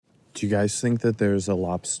Do you guys think that there's a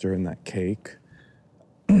lobster in that cake?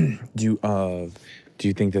 Do you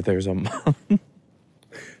think that there's a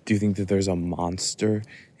do you think that there's a monster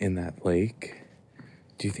in that lake?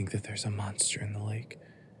 Do you think that there's a monster in the lake?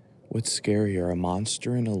 What's scarier, a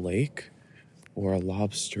monster in a lake or a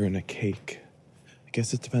lobster in a cake? I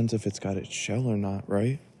guess it depends if it's got its shell or not,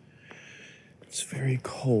 right? It's very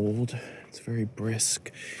cold. It's very brisk.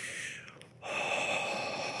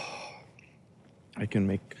 I can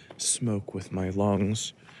make smoke with my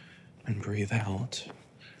lungs and breathe out.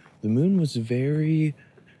 The moon was very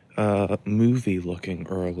movie looking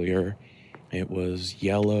earlier. It was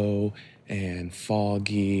yellow and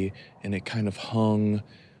foggy, and it kind of hung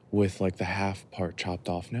with like the half part chopped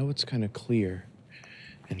off. Now it's kind of clear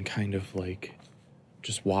and kind of like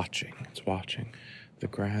just watching. It's watching. The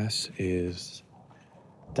grass is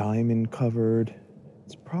diamond covered.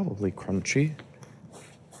 It's probably crunchy.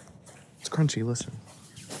 It's crunchy, listen.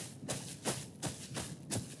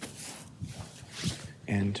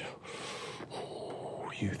 And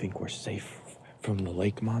you think we're safe from the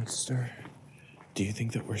lake monster? Do you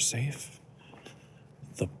think that we're safe?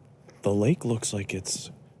 The lake looks like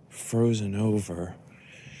it's frozen over.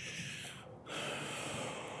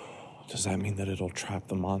 Does that mean that it'll trap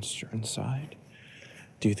the monster inside?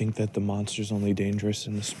 Do you think that the monster's only dangerous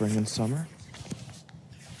in the spring and summer?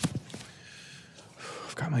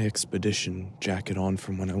 I've got my expedition jacket on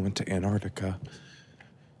from when I went to Antarctica.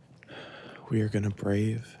 We are gonna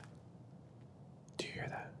brave. Do you hear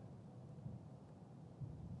that?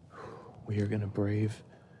 We are gonna brave.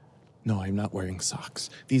 No, I'm not wearing socks.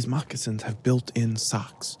 These moccasins have built-in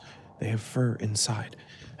socks. They have fur inside.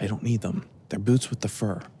 I don't need them. They're boots with the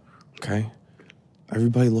fur, okay?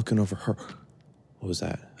 Everybody looking over her. What was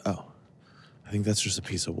that? Oh, I think that's just a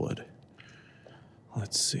piece of wood.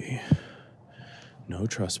 Let's see. No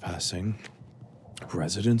trespassing.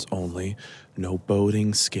 Residents only. No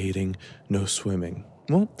boating, skating, no swimming.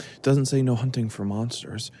 Well, it doesn't say no hunting for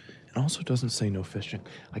monsters. It also doesn't say no fishing.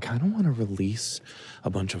 I kind of want to release a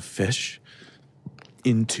bunch of fish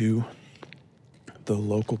into the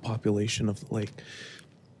local population of the lake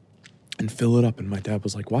and fill it up. And my dad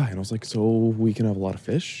was like, why? And I was like, so we can have a lot of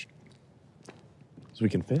fish? So we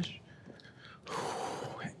can fish?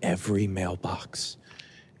 Every mailbox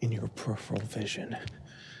in your peripheral vision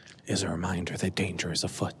is a reminder that danger is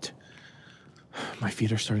afoot. My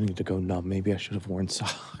feet are starting to go numb. Maybe I should have worn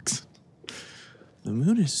socks. The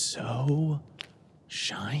moon is so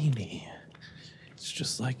shiny. It's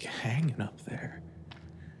just like hanging up there.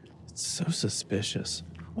 It's so suspicious.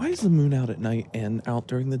 Why is the moon out at night and out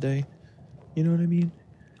during the day? You know what I mean?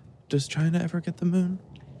 Does China ever get the moon?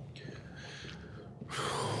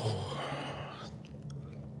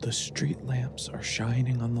 The street lamps are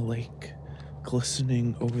shining on the lake,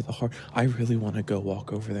 glistening over the heart. I really want to go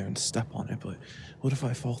walk over there and step on it, but what if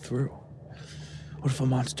I fall through? What if a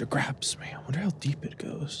monster grabs me? I wonder how deep it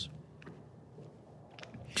goes.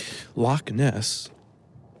 Loch Ness,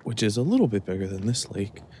 which is a little bit bigger than this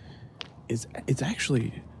lake, it's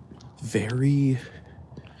actually very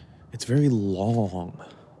long,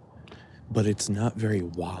 but it's not very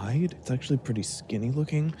wide. It's actually pretty skinny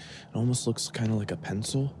looking. It almost looks kind of like a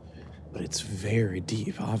pencil, but it's very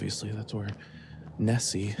deep. Obviously, that's where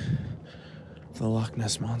Nessie, the Loch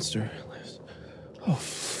Ness monster, lives. Oh,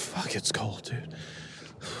 fuck, it's cold, dude.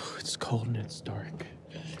 It's cold and it's dark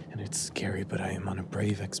and it's scary, but I am on a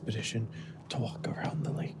brave expedition to walk around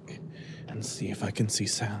the lake and see if I can see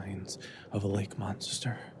signs of a lake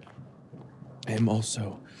monster. I am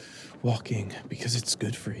also walking because it's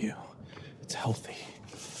good for you. It's healthy.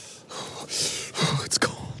 It's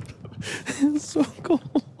cold. It's so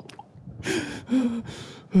cold. I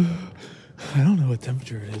don't know what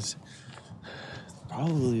temperature it is. It's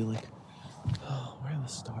probably like, oh, where are the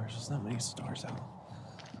stars? There's not many stars out.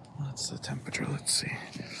 What's the temperature? Let's see.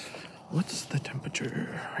 What's the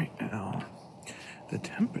temperature right now? The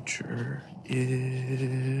temperature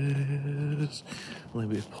is... Let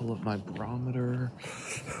me pull up my barometer.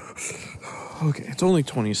 Okay, it's only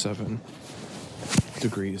 27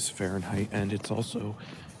 degrees Fahrenheit, and it's also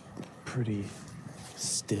pretty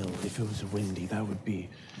still. If it was windy, that would be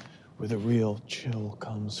where the real chill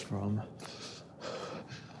comes from.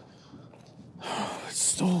 It's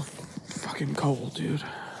still fucking cold, dude.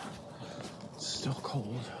 It's still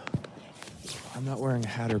cold. I'm not wearing a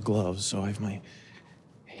hat or gloves, so I have my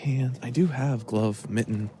hands. I do have glove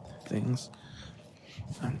mitten things.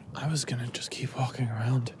 I was gonna just keep walking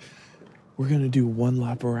around. We're gonna do one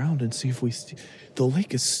lap around and see if we see. The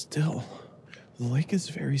lake is still. The lake is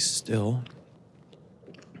very still.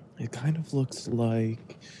 It kind of looks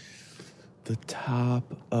like the top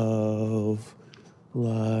of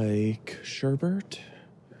like sherbet,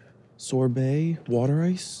 sorbet, water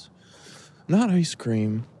ice. Not ice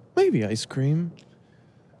cream. Maybe ice cream.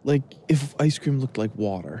 Like, if ice cream looked like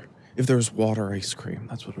water. If there was water ice cream,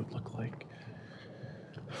 that's what it would look like.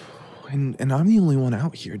 And I'm the only one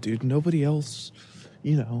out here, dude. Nobody else,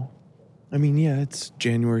 I mean, yeah, it's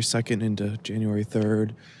January 2nd into January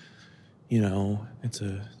 3rd. It's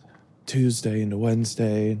a Tuesday into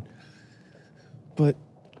Wednesday. But,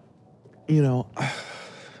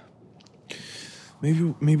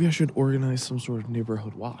 maybe I should organize some sort of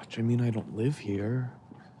neighborhood watch. I mean, I don't live here.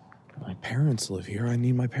 My parents live here. I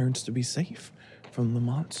need my parents to be safe from the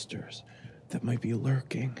monsters that might be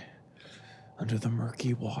lurking under the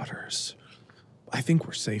murky waters. I think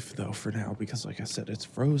we're safe, though, for now, because, like I said, it's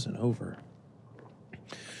frozen over.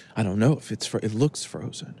 I don't know if it looks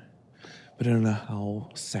frozen, but I don't know how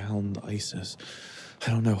sound the ice is.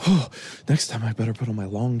 I don't know. Oh, next time I better put on my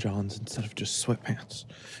long johns instead of just sweatpants.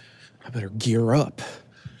 I better gear up.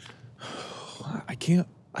 I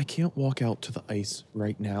can't walk out to the ice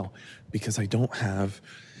right now because I don't have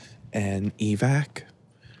an evac.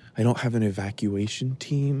 I don't have an evacuation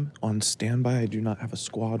team on standby. I do not have a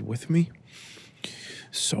squad with me.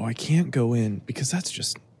 So I can't go in because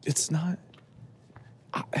it's not...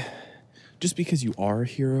 just because you are a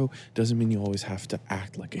hero doesn't mean you always have to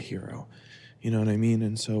act like a hero. You know what I mean?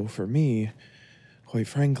 And so for me, quite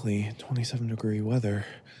frankly, 27-degree weather,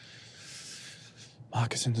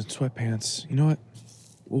 moccasins and sweatpants, you know what?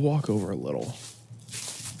 We'll walk over a little.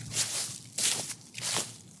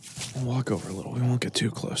 We won't get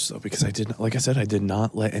too close, though, because I did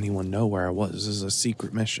not let anyone know where I was. This is a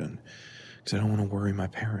secret mission because I don't want to worry my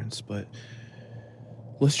parents. But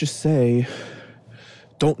let's just say,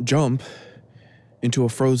 don't jump into a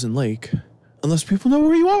frozen lake unless people know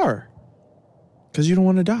where you are, because you don't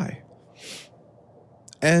want to die.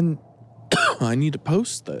 And I need to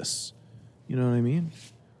post this. You know what I mean?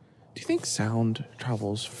 Do you think sound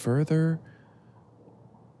travels further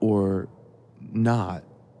or not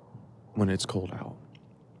when it's cold out?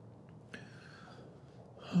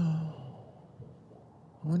 I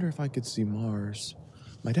wonder if I could see Mars.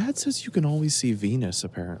 My dad says you can always see Venus,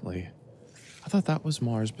 apparently. I thought that was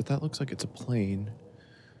Mars, but that looks like it's a plane.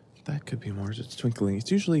 That could be Mars. It's twinkling.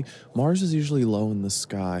 Mars is usually low in the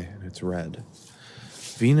sky, and it's red.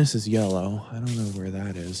 Venus is yellow. I don't know where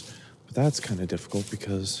that is, but that's kind of difficult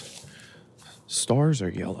because stars are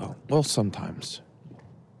yellow. Well, sometimes.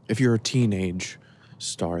 If you're a teenage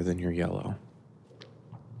star, then you're yellow.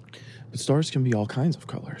 But stars can be all kinds of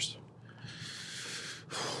colors.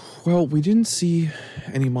 Well, we didn't see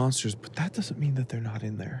any monsters, but that doesn't mean that they're not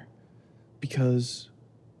in there. Because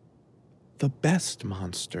the best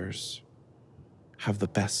monsters have the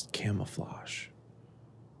best camouflage.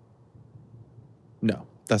 No,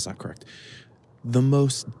 that's not correct. The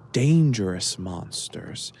most dangerous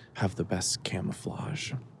monsters have the best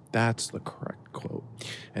camouflage. That's the correct quote.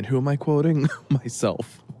 And who am I quoting?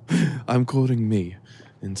 Myself. I'm quoting me.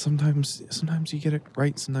 And sometimes you get it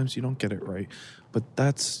right, sometimes you don't get it right. But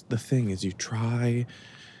that's the thing, is you try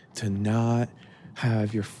to not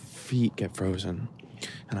have your feet get frozen.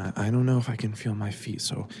 And I don't know if I can feel my feet,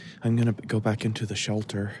 so I'm going to go back into the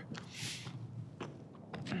shelter.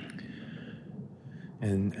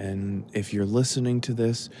 And if you're listening to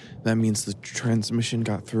this, that means the transmission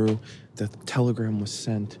got through, the telegram was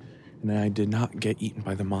sent, and I did not get eaten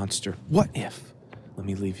by the monster. What if? Let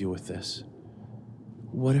me leave you with this.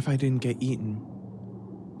 What if I didn't get eaten?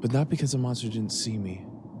 But not because the monster didn't see me.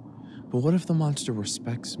 But what if the monster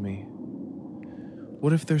respects me?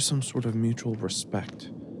 What if there's some sort of mutual respect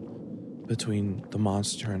between the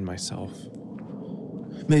monster and myself?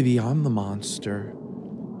 Maybe I'm the monster,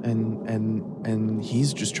 and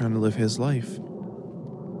he's just trying to live his life.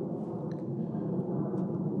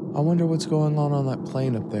 I wonder what's going on that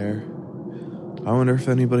plane up there. I wonder if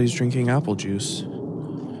anybody's drinking apple juice.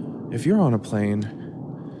 If you're on a plane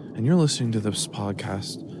and you're listening to this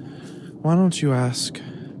podcast, why don't you ask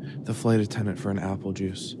the flight attendant for an apple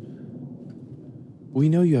juice? We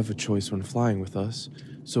know you have a choice when flying with us,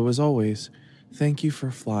 so as always, thank you for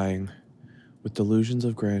flying with Delusions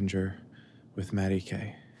of Grandeur with Maddie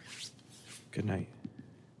K. Good night.